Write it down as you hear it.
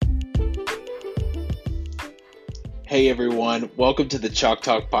Hey everyone, welcome to the Chalk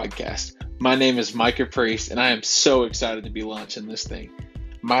Talk podcast. My name is Micah Priest, and I am so excited to be launching this thing.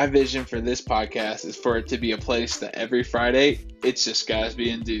 My vision for this podcast is for it to be a place that every Friday, it's just guys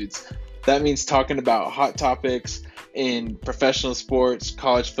being dudes. That means talking about hot topics in professional sports,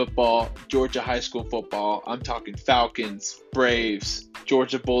 college football, Georgia high school football. I'm talking Falcons, Braves,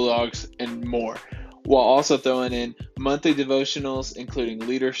 Georgia Bulldogs, and more, while also throwing in monthly devotionals, including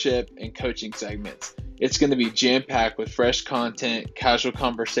leadership and coaching segments. It's going to be jam-packed with fresh content, casual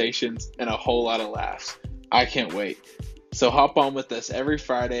conversations, and a whole lot of laughs. I can't wait. So hop on with us every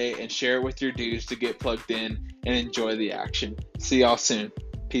Friday and share it with your dudes to get plugged in and enjoy the action. See y'all soon.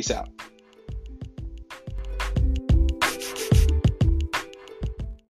 Peace out.